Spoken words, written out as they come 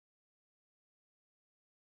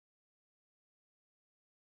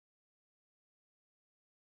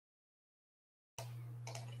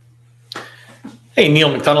Hey, Neil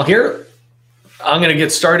McDonnell here. I'm going to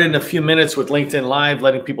get started in a few minutes with LinkedIn Live,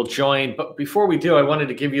 letting people join. But before we do, I wanted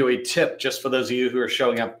to give you a tip just for those of you who are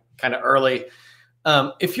showing up kind of early.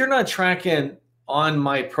 If you're not tracking on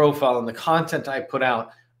my profile and the content I put out,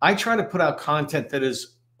 I try to put out content that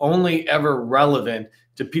is only ever relevant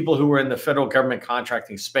to people who are in the federal government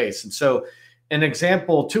contracting space. And so,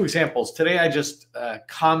 two examples. Today, I just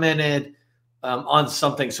commented on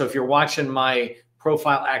something. So if you're watching my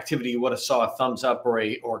profile activity, you would have saw a thumbs up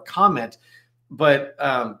or comment. But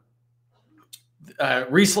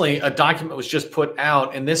recently, a document was just put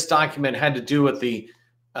out, and this document had to do with the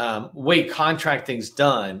way contracting's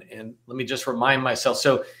done. And let me just remind myself.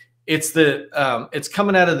 So it's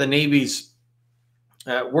coming out of the Navy's.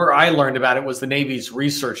 Where I learned about it was the Navy's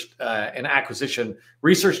research development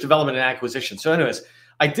and acquisition. So, anyways,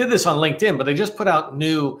 I did this on LinkedIn, but they just put out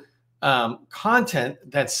new content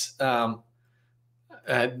that's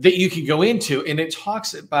that you can go into, and it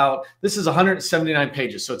talks about, this is 179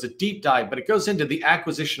 pages, so it's a deep dive, but it goes into the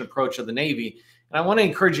acquisition approach of the Navy. And I want to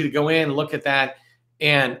encourage you to go in and look at that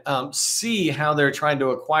and see how they're trying to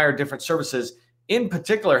acquire different services, in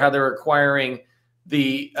particular how they're acquiring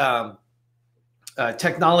the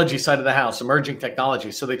technology side of the house, emerging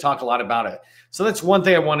technology. So they talk a lot about it. So that's one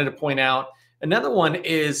thing I wanted to point out. Another one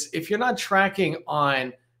is, if you're not tracking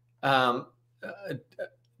on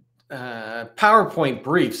PowerPoint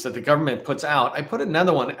briefs that the government puts out, I put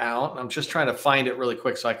another one out. I'm just trying to find it really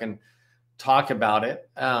quick so I can talk about it.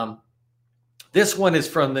 This one is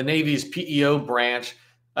from the Navy's PEO branch,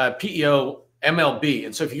 PEO MLB.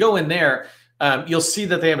 And so if you go in there, you'll see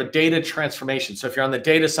that they have a data transformation. So if you're on the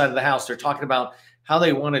data side of the house, they're talking about how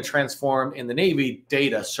they want to transform in the Navy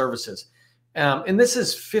data services. And this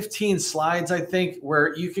is 15 slides, I think,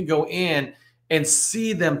 where you can go in and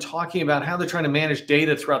see them talking about how they're trying to manage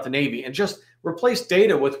data throughout the Navy and just replace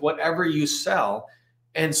data with whatever you sell.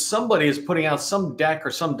 And somebody is putting out some deck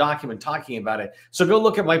or some document talking about it. So go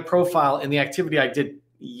look at my profile and the activity I did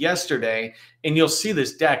yesterday, and you'll see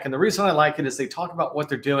this deck. And the reason I like it is they talk about what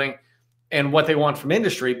they're doing and what they want from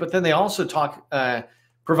industry, but then they also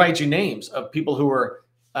provide you names of people who are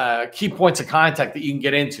key points of contact that you can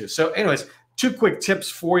get into. So anyways, two quick tips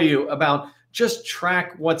for you about just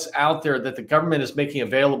track what's out there that the government is making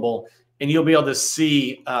available, and you'll be able to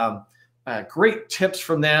see great tips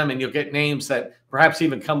from them, and you'll get names that perhaps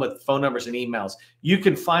even come with phone numbers and emails. You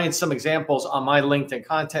can find some examples on my LinkedIn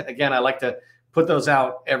content. Again, I like to put those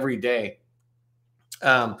out every day.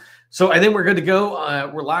 So I think we're good to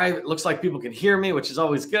go. We're live. It looks like people can hear me, which is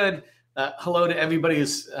always good. Hello to everybody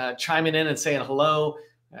who's chiming in and saying hello.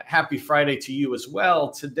 Happy Friday to you as well.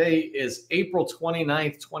 Today is April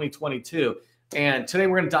 29th, 2022. And today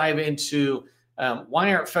we're going to dive into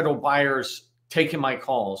why aren't federal buyers taking my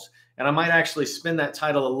calls? And I might actually spin that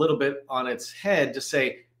title a little bit on its head to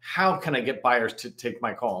say, how can I get buyers to take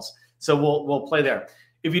my calls? So we'll play there.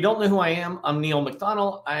 If you don't know who I am, I'm Neil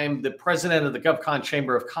McDonnell. I'm the president of the GovCon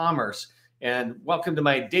Chamber of Commerce. And welcome to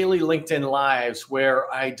my daily LinkedIn Lives, where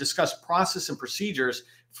I discuss process and procedures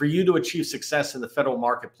for you to achieve success in the federal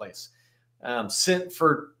marketplace.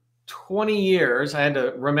 For 20 years, I had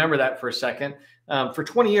to remember that for a second. For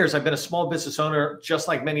 20 years, I've been a small business owner, just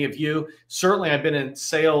like many of you. Certainly, I've been in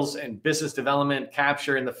sales and business development,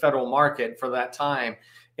 capture in the federal market for that time.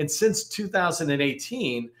 And since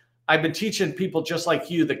 2018, I've been teaching people just like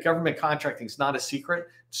you that government contracting is not a secret.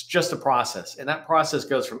 It's just a process. And that process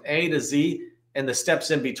goes from A to Z and the steps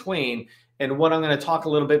in between. And what I'm going to talk a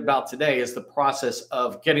little bit about today is the process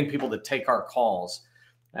of getting people to take our calls.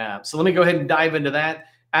 So let me go ahead and dive into that.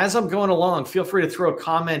 As I'm going along, feel free to throw a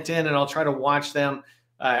comment in and I'll try to watch them.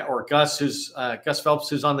 Or Gus Phelps,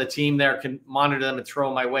 who's on the team there, can monitor them and throw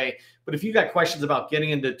them my way. But if you got questions about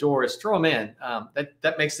getting into doors, throw them in.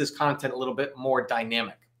 That makes this content a little bit more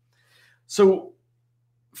dynamic. So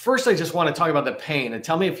first, I just want to talk about the pain and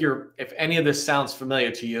tell me if any of this sounds familiar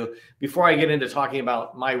to you before I get into talking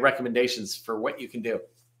about my recommendations for what you can do.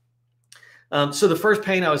 So the first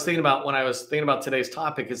pain I was thinking about when I was thinking about today's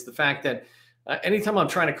topic is the fact that anytime I'm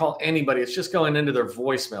trying to call anybody, it's just going into their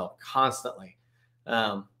voicemail constantly.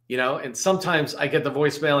 And sometimes I get the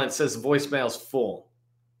voicemail and it says the voicemail's full.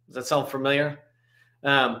 Does that sound familiar?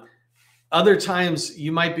 Other times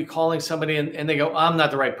you might be calling somebody and they go, I'm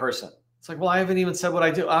not the right person. It's like, well, I haven't even said what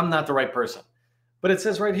I do. I'm not the right person. But it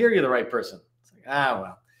says right here, you're the right person. It's like,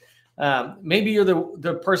 well. Maybe you're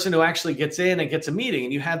the person who actually gets in and gets a meeting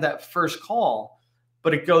and you had that first call,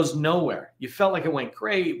 but it goes nowhere. You felt like it went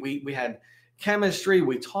great. We had chemistry,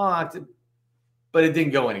 we talked, but it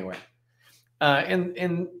didn't go anywhere.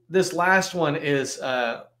 And this last one is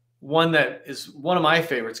one that is one of my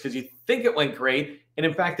favorites because you think it went great And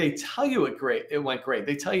in fact, they tell you it went great.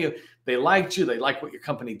 They tell you they liked you, they like what your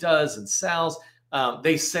company does and sells.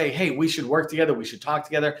 They say, hey, we should work together, we should talk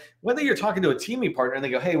together. Whether you're talking to a teaming partner and they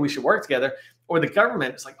go, hey, we should work together, or the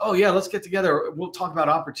government is like, oh yeah, let's get together, we'll talk about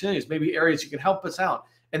opportunities, maybe areas you can help us out.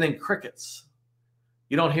 And then crickets.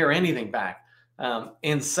 You don't hear anything back.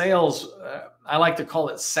 In sales, I like to call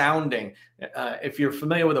it sounding. If you're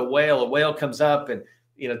familiar with a whale comes up and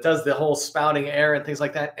does the whole spouting air and things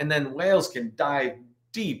like that. And then whales can dive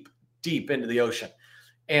deep, deep into the ocean.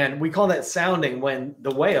 And we call that sounding when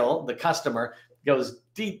the whale, the customer, goes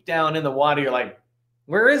deep down in the water. You're like,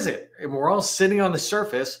 where is it? And we're all sitting on the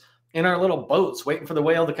surface in our little boats waiting for the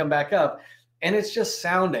whale to come back up. And it's just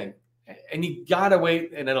sounding. And you got to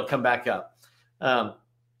wait and it'll come back up.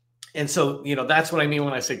 And so, that's what I mean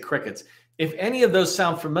when I say crickets. If any of those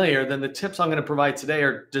sound familiar, then the tips I'm going to provide today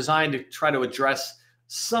are designed to try to address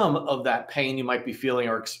some of that pain you might be feeling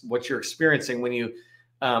or what you're experiencing when you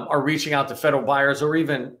are reaching out to federal buyers or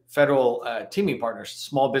even federal teaming partners,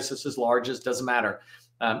 small businesses, larges, doesn't matter.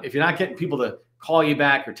 If you're not getting people to call you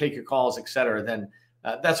back or take your calls, et cetera, then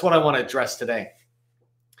that's what I want to address today.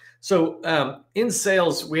 So in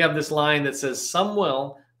sales, we have this line that says, some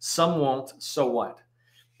will, some won't, so what?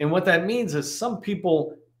 And what that means is some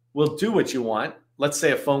people will do what you want. Let's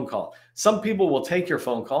say a phone call. Some people will take your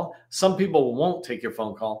phone call. Some people won't take your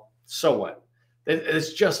phone call. So what?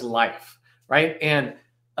 It's just life, right? And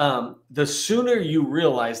the sooner you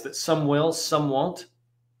realize that some will, some won't,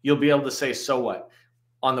 you'll be able to say, so what,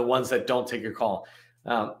 on the ones that don't take your call.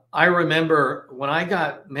 I remember when I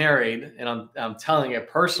got married, and I'm telling a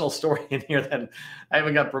personal story in here that I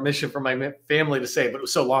haven't got permission from my family to say, but it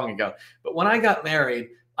was so long ago. But when I got married,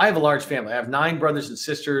 I have a large family. I have 9 brothers and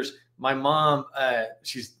sisters. My mom,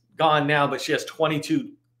 she's gone now, but she has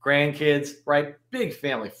 22 grandkids, right? Big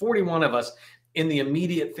family, 41 of us in the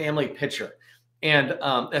immediate family picture. And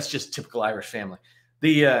that's just typical Irish family.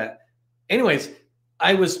 Anyways,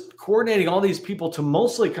 I was coordinating all these people to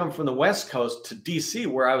mostly come from the West Coast to DC,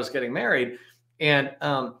 where I was getting married. And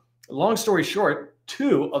long story short,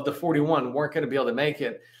 2 of the 41 weren't going to be able to make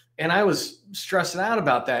it. And I was stressing out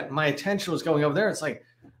about that. My attention was going over there. It's like,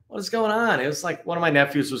 what's going on? It was like one of my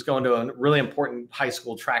nephews was going to a really important high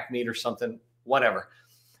school track meet or something, whatever.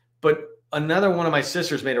 But another one of my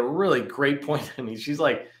sisters made a really great point to me. She's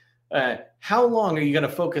like, how long are you going to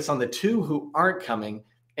focus on the 2 who aren't coming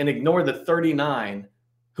and ignore the 39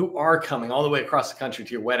 who are coming all the way across the country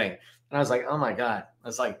to your wedding? And I was like, oh my God. I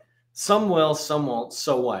was like, some will, some won't.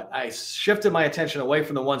 So what? I shifted my attention away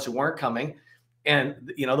from the ones who weren't coming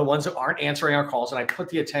and, the ones who aren't answering our calls. And I put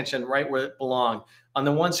the attention right where it belonged, on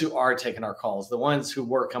the ones who are taking our calls, the ones who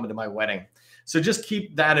were coming to my wedding. So just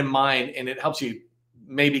keep that in mind, and it helps you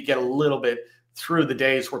maybe get a little bit through the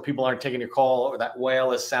days where people aren't taking your call or that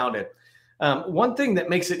whale is sounded. One thing that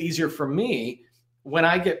makes it easier for me when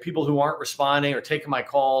I get people who aren't responding or taking my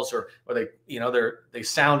calls or they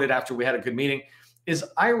sounded after we had a good meeting is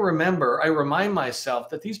I remind myself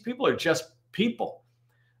that these people are just people.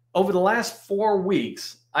 Over the last 4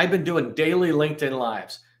 weeks, I've been doing daily LinkedIn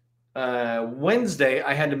Lives. Wednesday,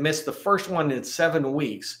 I had to miss the first one in 7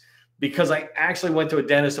 weeks because I actually went to a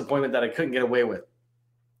dentist appointment that I couldn't get away with.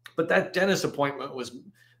 But that dentist appointment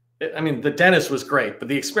the dentist was great, but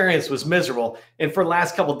the experience was miserable. And for the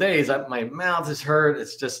last couple of days, my mouth is hurt.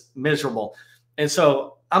 It's just miserable. And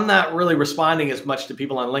so I'm not really responding as much to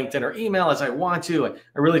people on LinkedIn or email as I want to. I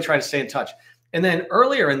really try to stay in touch. And then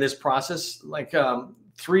earlier in this process, like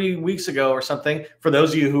 3 weeks ago or something, for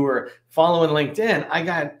those of you who are following LinkedIn, I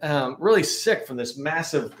got really sick from this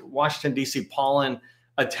massive Washington, D.C. pollen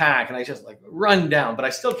attack. And I just run down, but I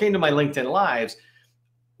still came to my LinkedIn Lives.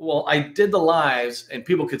 Well, I did the lives and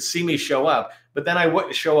people could see me show up, but then I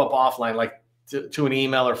wouldn't show up offline, like to an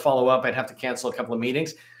email or follow up. I'd have to cancel a couple of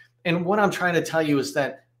meetings. And what I'm trying to tell you is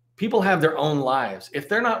that people have their own lives. If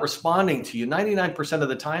they're not responding to you 99% of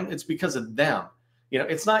the time, it's because of them.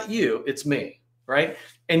 It's not you, it's me, right?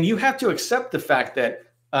 And you have to accept the fact that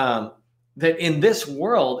that in this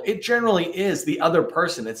world, it generally is the other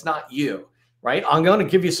person. It's not you, right? I'm going to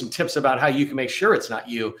give you some tips about how you can make sure it's not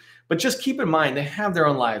you. But just keep in mind, they have their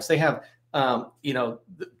own lives. They have,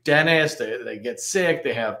 the dentists, they get sick,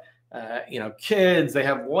 they have, kids, they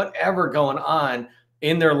have whatever going on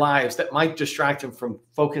in their lives that might distract them from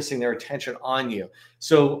focusing their attention on you.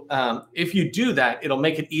 So if you do that, it'll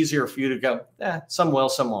make it easier for you to go, some will,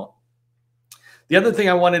 some won't. The other thing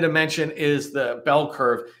I wanted to mention is the bell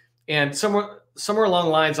curve. And somewhere along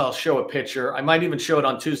the lines, I'll show a picture. I might even show it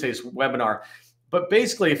on Tuesday's webinar. But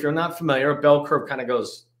basically, if you're not familiar, a bell curve kind of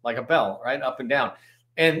goes like a bell, right? Up and down.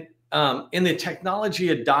 And in the technology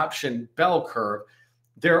adoption bell curve,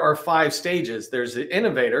 there are 5 stages. There's the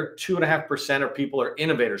innovator, 2.5% of people are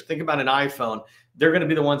innovators. Think about an iPhone. They're going to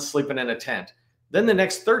be the ones sleeping in a tent. Then the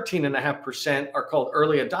next 13.5% are called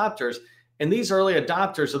early adopters. And these early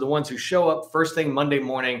adopters are the ones who show up first thing Monday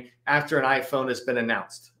morning after an iPhone has been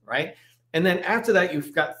announced, right? And then after that,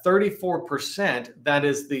 you've got 34%. That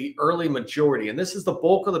is the early majority. And this is the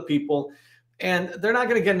bulk of the people. And they're not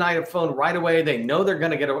going to get an iPhone right away. They know they're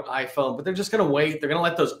going to get an iPhone, but they're just going to wait. They're going to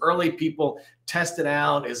let those early people test it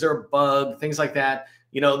out. Is there a bug? Things like that.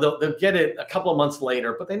 They'll get it a couple of months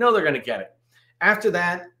later, but they know they're going to get it. After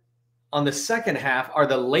that, on the second half are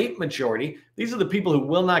the late majority. These are the people who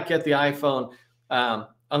will not get the iPhone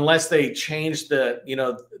unless they change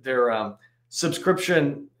their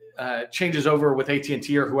subscription changes over with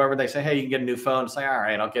AT&T or whoever. They say, hey, you can get a new phone. It's like, all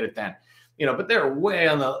right, I'll get it then. But they're way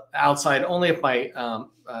on the outside. Only if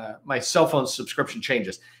my cell phone subscription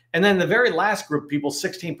changes. And then the very last group of people,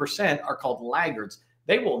 16%, are called laggards.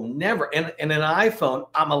 They will never. And in an iPhone,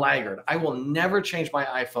 I'm a laggard. I will never change my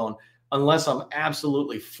iPhone unless I'm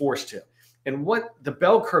absolutely forced to. And what the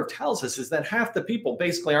bell curve tells us is that half the people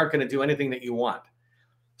basically aren't going to do anything that you want.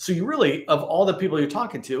 So you really, of all the people you're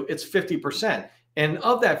talking to, it's 50%. And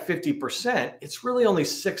of that 50%, it's really only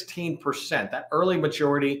 16%, that early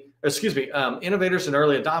majority, innovators and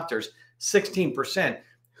early adopters, 16%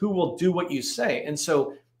 who will do what you say. And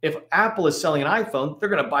so if Apple is selling an iPhone, they're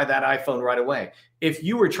going to buy that iPhone right away. If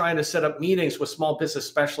you were trying to set up meetings with small business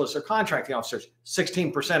specialists or contracting officers,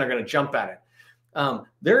 16% are going to jump at it.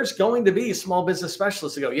 There's going to be small business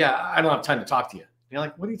specialists who go, yeah, I don't have time to talk to you. And you're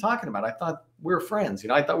like, what are you talking about? I thought we were friends.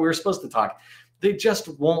 I thought we were supposed to talk. They just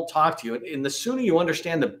won't talk to you. And the sooner you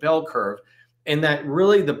understand the bell curve and that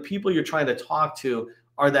really the people you're trying to talk to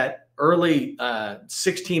are that early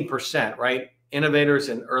 16%, right? Innovators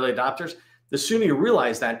and early adopters. The sooner you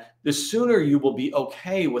realize that, the sooner you will be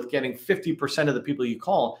okay with getting 50% of the people you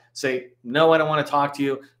call say, no, I don't want to talk to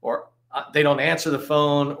you, or they don't answer the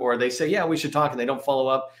phone, or they say, yeah, we should talk, and they don't follow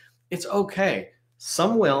up. It's okay.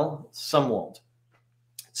 Some will, some won't.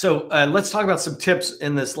 So let's talk about some tips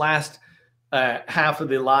in this last half of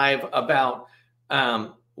the live about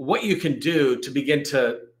what you can do to begin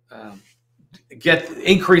to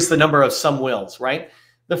increase the number of some wills, right?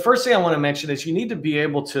 The first thing I want to mention is you need to be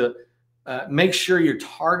able to make sure you're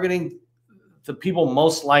targeting the people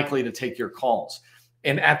most likely to take your calls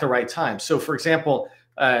and at the right time. So for example,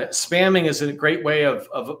 spamming is a great way of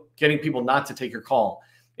getting people not to take your call.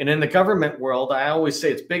 And in the government world, I always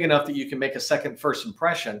say it's big enough that you can make a second first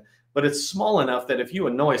impression, but it's small enough that if you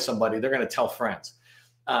annoy somebody, they're going to tell friends.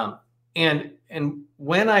 And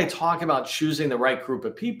when I talk about choosing the right group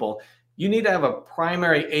of people, you need to have a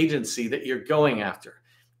primary agency that you're going after.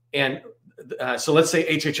 And so let's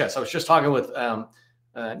say HHS. I was just talking with a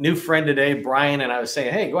new friend today, Brian, and I was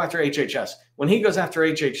saying, hey, go after HHS. When he goes after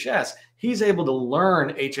HHS, he's able to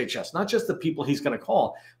learn HHS, not just the people he's going to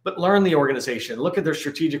call, but learn the organization, look at their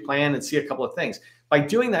strategic plan and see a couple of things. By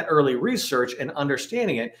doing that early research and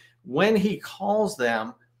understanding it, when he calls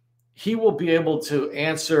them, he will be able to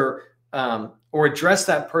answer or address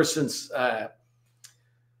that person's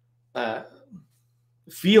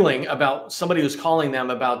feeling about somebody who's calling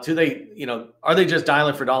them about, are they just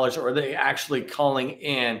dialing for dollars, or are they actually calling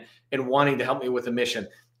in and wanting to help me with a mission?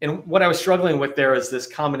 And what I was struggling with there is this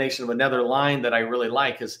combination of another line that I really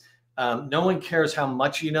like is no one cares how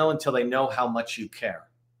much you know until they know how much you care.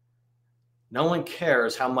 No one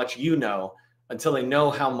cares how much you know until they know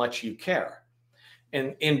how much you care.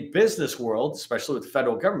 And in business world, especially with the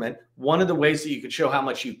federal government, one of the ways that you could show how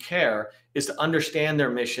much you care is to understand their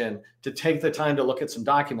mission, to take the time to look at some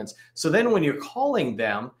documents. So then when you're calling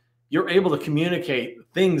them, you're able to communicate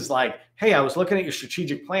things like, hey, I was looking at your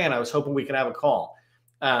strategic plan. I was hoping we could have a call.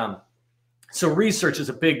 So research is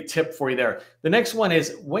a big tip for you there. The next one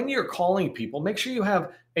is when you're calling people, make sure you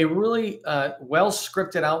have a really well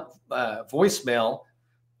scripted out voicemail.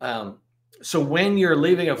 So when you're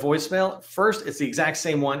leaving a voicemail, first, it's the exact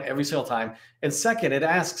same one every single time. And second, it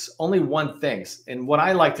asks only one thing. And what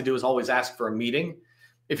I like to do is always ask for a meeting.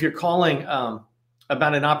 If you're calling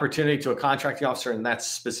about an opportunity to a contracting officer and that's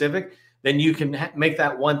specific, then you can make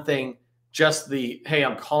that one thing just the, hey,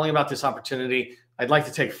 I'm calling about this opportunity. I'd like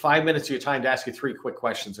to take 5 minutes of your time to ask you 3 quick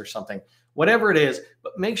questions or something, whatever it is.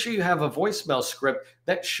 But make sure you have a voicemail script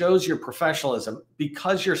that shows your professionalism,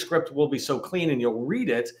 because your script will be so clean and you'll read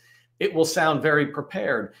it. It will sound very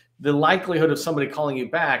prepared. The likelihood of somebody calling you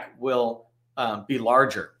back will be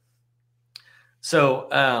larger.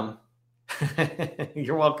 So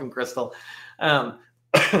you're welcome, Crystal. And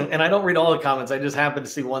I don't read all the comments. I just happen to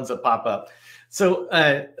see ones that pop up. So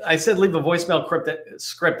I said leave a voicemail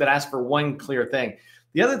script that asks for one clear thing.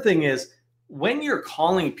 The other thing is when you're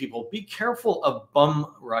calling people, be careful of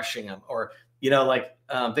bum rushing them, or, like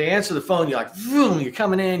they answer the phone, you're like, boom, you're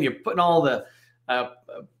coming in, you're putting all the,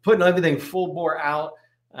 putting everything full bore out.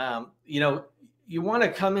 You want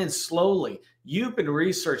to come in slowly. You've been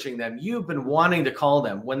researching them. You've been wanting to call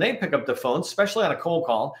them. When they pick up the phone, especially on a cold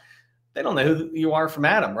call, they don't know who you are from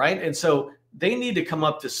Adam, right? And so they need to come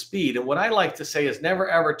up to speed. And what I like to say is never,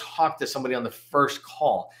 ever talk to somebody on the first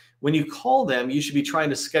call. When you call them, you should be trying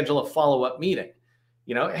to schedule a follow-up meeting.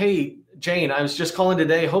 Hey, Jane, I was just calling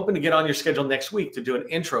today, hoping to get on your schedule next week to do an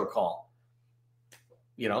intro call.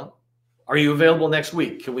 Are you available next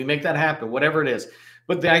week? Can we make that happen? Whatever it is.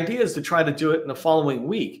 But the idea is to try to do it in the following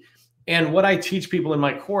week. And what I teach people in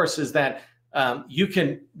my course is that you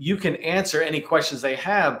can answer any questions they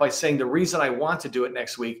have by saying, the reason I want to do it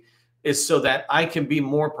next week is so that I can be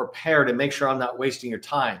more prepared and make sure I'm not wasting your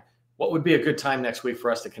time. What would be a good time next week for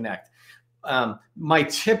us to connect? My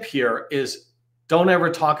tip here is don't ever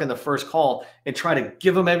talk in the first call and try to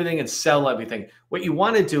give them everything and sell everything. What you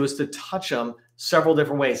want to do is to touch them several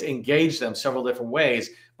different ways, engage them several different ways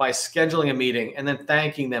by scheduling a meeting and then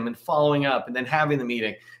thanking them and following up and then having the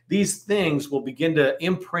meeting. These things will begin to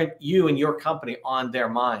imprint you and your company on their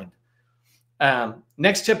mind.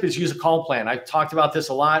 Next tip is use a call plan. I've talked about this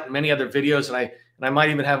a lot in many other videos, and I might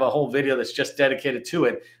even have a whole video that's just dedicated to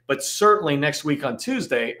it. But certainly next week on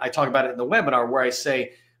Tuesday, I talk about it in the webinar where I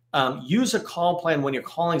say, use a call plan when you're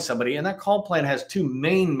calling somebody. And that call plan has two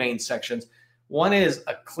main sections. One is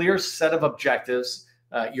a clear set of objectives,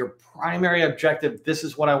 your primary objective. This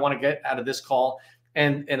is what I want to get out of this call,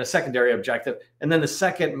 and a secondary objective. And then the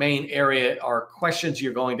second main area are questions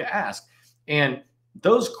you're going to ask. And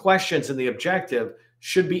those questions in the objective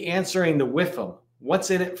should be answering the WIFM. What's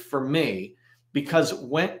in it for me? Because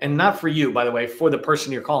and not for you, by the way, for the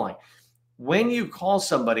person you're calling. When you call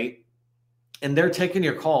somebody and they're taking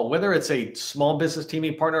your call, whether it's a small business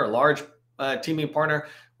teaming partner, a large teaming partner,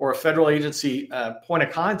 or a federal agency point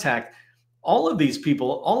of contact, all of these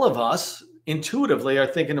people, all of us intuitively are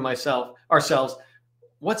thinking to ourselves,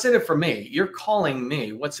 what's in it for me? You're calling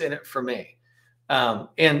me. What's in it for me?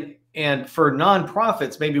 And for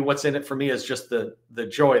nonprofits, maybe what's in it for me is just the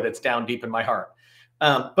joy that's down deep in my heart.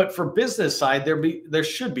 But for business side, there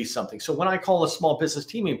should be something. So when I call a small business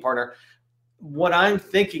teaming partner, what I'm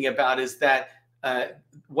thinking about is that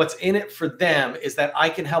what's in it for them is that I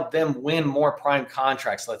can help them win more prime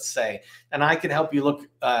contracts, let's say, and I can help you look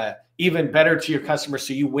even better to your customers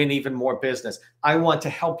so you win even more business. I want to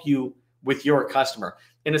help you with your customer.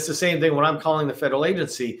 And it's the same thing when I'm calling the federal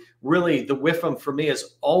agency. Really, the WIFM for me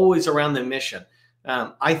is always around the mission.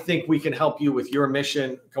 I think we can help you with your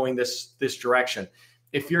mission going this direction.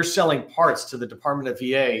 If you're selling parts to the Department of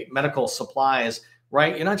VA, medical supplies,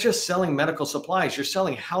 right? You're not just selling medical supplies, you're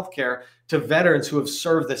selling healthcare to veterans who have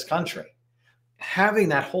served this country. Having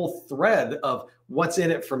that whole thread of what's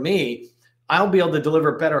in it for me, I'll be able to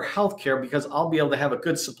deliver better healthcare because I'll be able to have a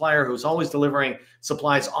good supplier who's always delivering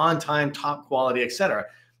supplies on time, top quality, et cetera.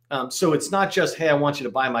 So it's not just, hey, I want you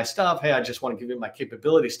to buy my stuff. Hey, I just want to give you my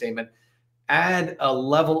capability statement. Add a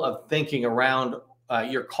level of thinking around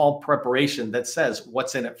your call preparation that says,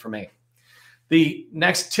 what's in it for me? The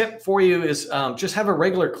next tip for you is just have a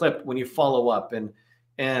regular clip when you follow up. And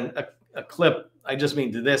a clip, I just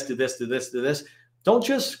mean do this, do this, do this, do this. Don't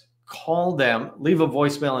just call them, leave a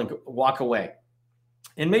voicemail and walk away.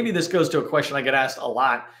 And maybe this goes to a question I get asked a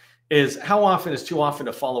lot is how often is too often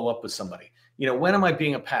to follow up with somebody? When am I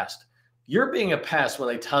being a pest? You're being a pest when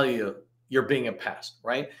they tell you you're being a pest,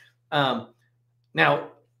 right?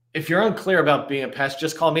 Now, if you're unclear about being a pest,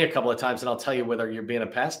 just call me a couple of times and I'll tell you whether you're being a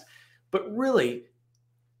pest. But really,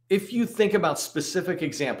 if you think about specific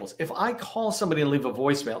examples, if I call somebody and leave a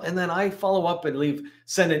voicemail and then I follow up and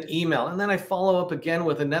send an email and then I follow up again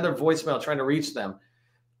with another voicemail trying to reach them,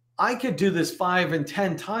 I could do this 5 and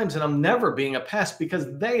 10 times and I'm never being a pest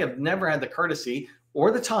because they have never had the courtesy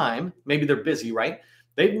or the time. Maybe they're busy, right?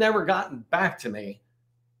 They've never gotten back to me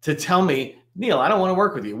to tell me, Neil, I don't want to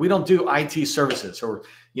work with you. We don't do IT services, or,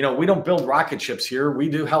 we don't build rocket ships here. We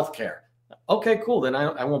do healthcare. Okay, cool. Then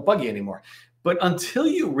I won't bug you anymore. But until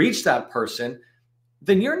you reach that person,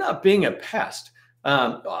 then you're not being a pest.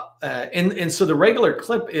 And so the regular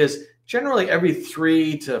clip is generally every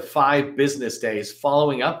 3 to 5 business days.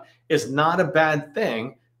 Following up is not a bad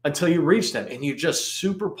thing until you reach them, and you're just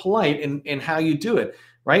super polite in how you do it,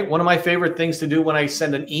 right? One of my favorite things to do when I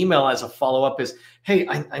send an email as a follow-up is, hey,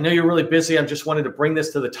 I know you're really busy. I'm just wanted to bring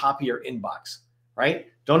this to the top of your inbox, right?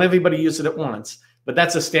 Don't everybody use it at once, but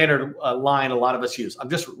that's a standard line a lot of us use. I'm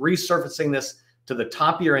just resurfacing this to the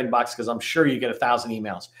top of your inbox because I'm sure you get 1,000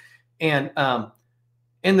 emails. And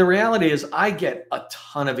And the reality is I get a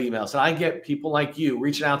ton of emails, and I get people like you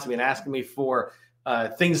reaching out to me and asking me for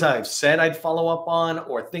things I've said I'd follow up on,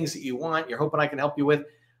 or things that you want, you're hoping I can help you with.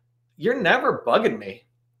 You're never bugging me.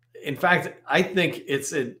 In fact, I think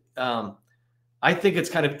it's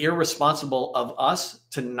kind of irresponsible of us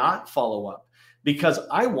to not follow up, because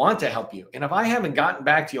I want to help you. And if I haven't gotten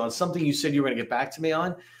back to you on something you said you were going to get back to me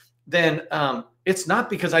on, then it's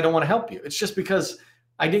not because I don't want to help you. It's just because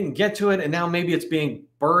I didn't get to it, and now maybe it's being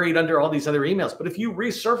buried under all these other emails. But if you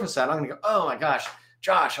resurface that, I'm going to go, oh my gosh,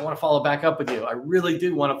 Josh, I want to follow back up with you. I really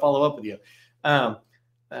do want to follow up with you.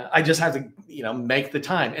 I just have to, make the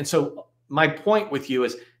time. And so my point with you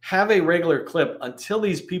is have a regular clip until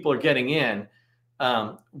these people are getting in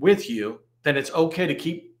with you. Then it's okay to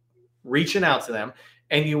keep reaching out to them.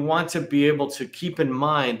 And you want to be able to keep in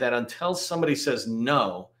mind that until somebody says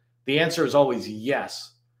no, the answer is always yes.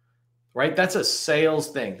 Right? That's a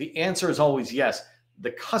sales thing. The answer is always yes.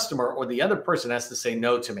 The customer or the other person has to say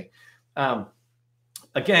no to me.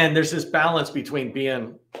 Again, there's this balance between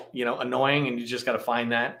being, annoying, and you just got to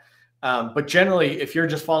find that. But generally, if you're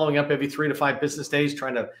just following up every 3 to 5 business days,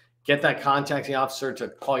 trying to get that contacting officer to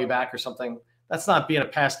call you back or something, that's not being a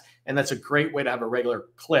pest. And that's a great way to have a regular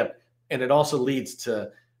clip. And it also leads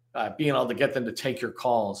to being able to get them to take your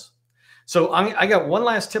calls. So I got one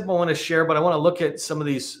last tip I want to share, but I want to look at some of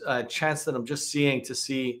these chats that I'm just seeing to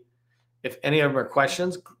see if any of them are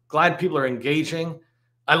questions. Glad people are engaging.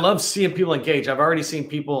 I love seeing people engage. I've already seen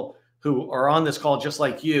people who are on this call just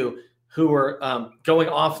like you, who are going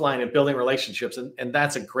offline and building relationships. And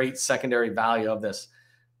that's a great secondary value of this.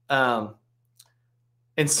 And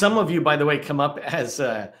some of you, by the way, come up as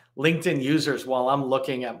LinkedIn users while I'm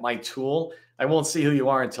looking at my tool. I won't see who you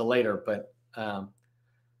are until later, but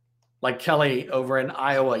like Kelly over in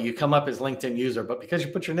Iowa, you come up as LinkedIn user, but because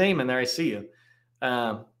you put your name in there, I see you.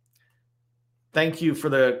 Thank you for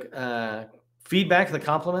the feedback, the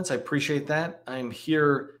compliments. I appreciate that. I'm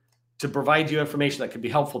here to provide you information that could be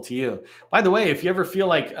helpful to you. By the way, if you ever feel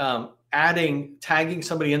like tagging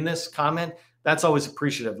somebody in this comment, that's always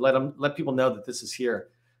appreciative. Let people know that this is here.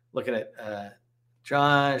 Looking at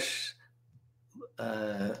Josh,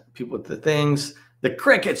 people with the things. The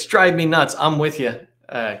crickets drive me nuts. I'm with you,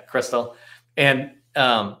 Crystal. And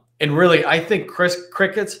really, I think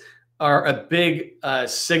crickets are a big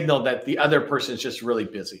signal that the other person is just really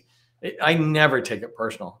busy. I never take it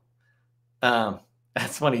personal.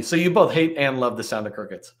 That's funny. So you both hate and love the sound of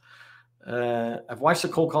crickets. I've watched the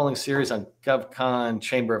cold calling series on GovCon,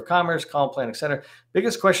 Chamber of Commerce, Call Plan, etc.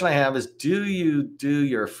 Biggest question I have is, do you do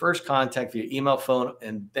your first contact via email, phone,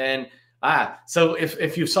 and then so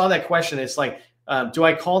if you saw that question, it's like, do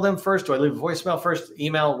I call them first? Do I leave a voicemail first,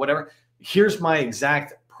 email, whatever? Here's my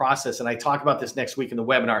exact process, and I talk about this next week in the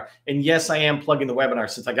webinar. And yes, I am plugging the webinar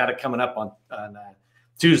since I got it coming up on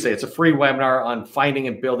Tuesday. It's a free webinar on starting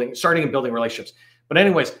and building relationships. But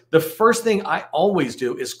anyways, the first thing I always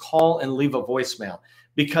do is call and leave a voicemail,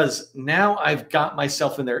 because now I've got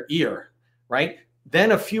myself in their ear, right?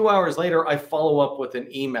 Then a few hours later, I follow up with an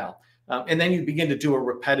email. And then you begin to do a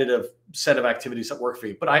repetitive set of activities that work for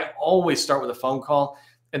you. But I always start with a phone call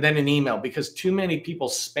and then an email, because too many people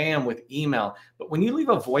spam with email. But when you leave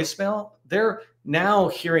a voicemail, they're now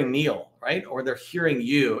hearing Neil, right? Or they're hearing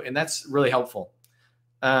you, and that's really helpful.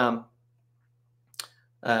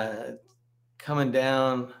 Coming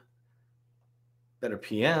down, better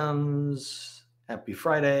PMs, happy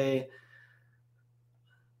Friday.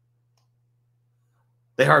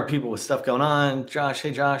 They hire people with stuff going on. Josh,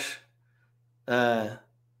 hey Josh. Hey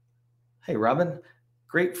Robin,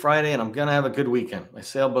 great Friday, and I'm gonna have a good weekend. My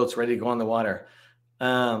sailboat's ready to go on the water.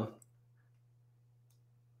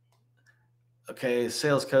 Okay,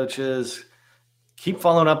 sales coaches, keep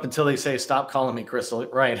following up until they say stop calling me, Crystal.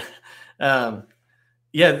 Right.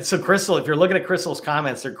 Yeah. So Crystal, if you're looking at Crystal's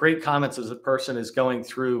comments, they're great comments as a person is going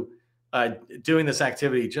through doing this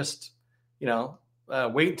activity. Just,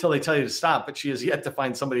 wait until they tell you to stop, but she has yet to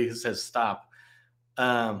find somebody who says stop.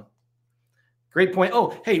 Great point.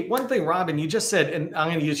 Oh, hey, one thing, Robin, you just said, and I'm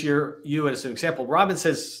going to use you as an example. Robin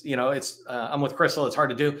says, I'm with Crystal. It's hard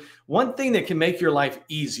to do. One thing that can make your life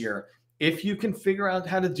easier, if you can figure out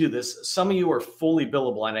how to do this. Some of you are fully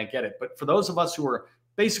billable, and I get it. But for those of us who are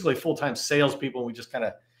basically full-time salespeople, we just kind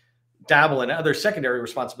of dabble in other secondary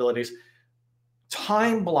responsibilities,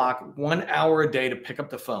 time block 1 hour a day to pick up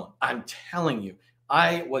the phone. I'm telling you,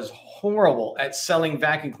 I was horrible at selling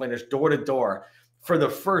vacuum cleaners door to door for the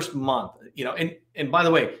first month, and by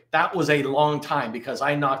the way, that was a long time because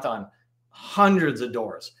I knocked on hundreds of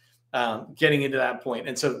doors getting into that point.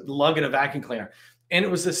 And so lugging a vacuum cleaner. And it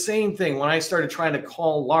was the same thing when I started trying to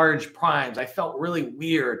call large primes. I felt really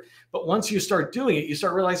weird. But once you start doing it, you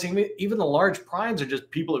start realizing even the large primes are just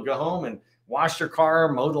people who go home and wash their car,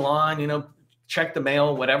 mow the lawn, check the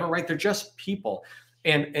mail, whatever, right? They're just people.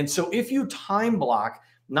 And so if you time block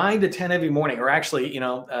 9 to 10 every morning, or actually,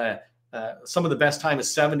 some of the best time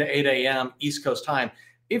is 7 to 8 a.m. East Coast time.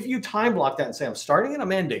 If you time block that and say, I'm starting and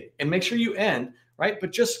I'm ending, and make sure you end, right?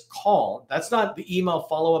 But just call. That's not the email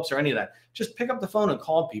follow-ups or any of that. Just pick up the phone and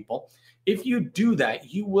call people. If you do that,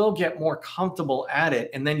 you will get more comfortable at it,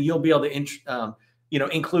 and then you'll be able to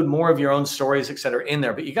include more of your own stories, et cetera, in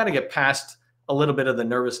there. But you got to get past a little bit of the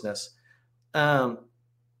nervousness.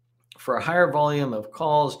 For a higher volume of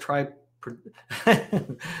calls, try.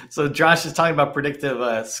 So Josh is talking about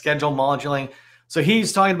predictive schedule moduling. So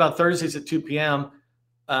he's talking about Thursdays at 2 p.m.,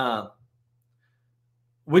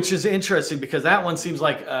 which is interesting because that one seems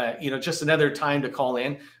like, just another time to call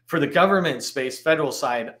in. For the government space, federal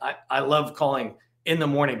side, I love calling in the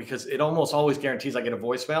morning because it almost always guarantees I get a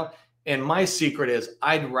voicemail. And my secret is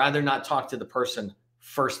I'd rather not talk to the person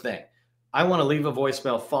first thing. I want to leave a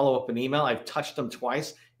voicemail, follow up an email. I've touched them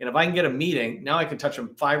twice. And if I can get a meeting, now I can touch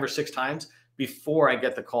them 5 or 6 times before I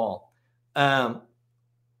get the call.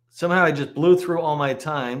 Somehow I just blew through all my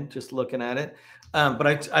time just looking at it.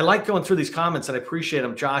 But I like going through these comments, and I appreciate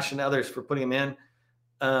them, Josh and others, for putting them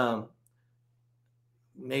in.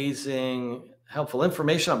 Amazing, helpful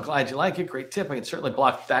information. I'm glad you like it. Great tip. I can certainly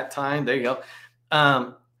block that time. There you go.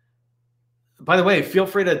 By the way, feel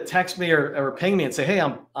free to text me or ping me and say, hey,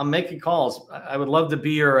 I'm making calls. I would love to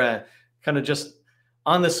be your kind of just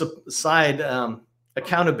on the side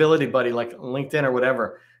accountability buddy, like LinkedIn or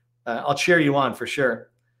whatever. I'll cheer you on for sure.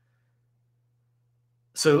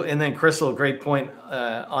 So, and then Crystal, great point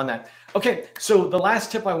on that. Okay, so the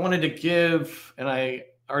last tip I wanted to give, and I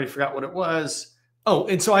already forgot what it was. Oh,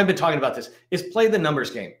 and so I've been talking about this, is play the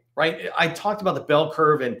numbers game, right? I talked about the bell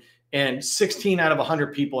curve, and 16 out of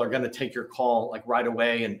 100 people are going to take your call like right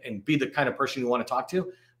away and be the kind of person you want to talk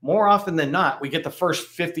to. More often than not, we get the first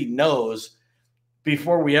 50 no's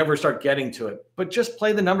before we ever start getting to it. But just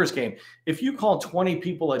play the numbers game. If you call 20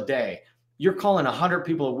 people a day, you're calling 100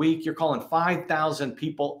 people a week. You're calling 5,000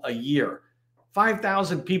 people a year.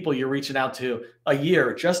 5,000 people you're reaching out to a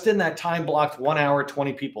year, just in that time blocked 1 hour,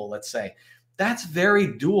 20 people, let's say. That's very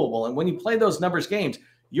doable. And when you play those numbers games,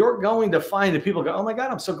 you're going to find that people go, oh my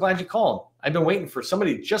God, I'm so glad you called. I've been waiting for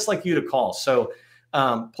somebody just like you to call. So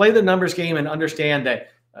play the numbers game and understand that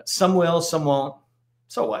some will, some won't.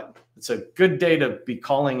 So what? It's a good day to be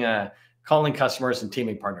calling customers and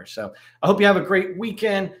teaming partners. So I hope you have a great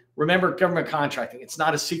weekend. Remember, government contracting, it's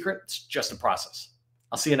not a secret. It's just a process.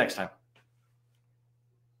 I'll see you next time.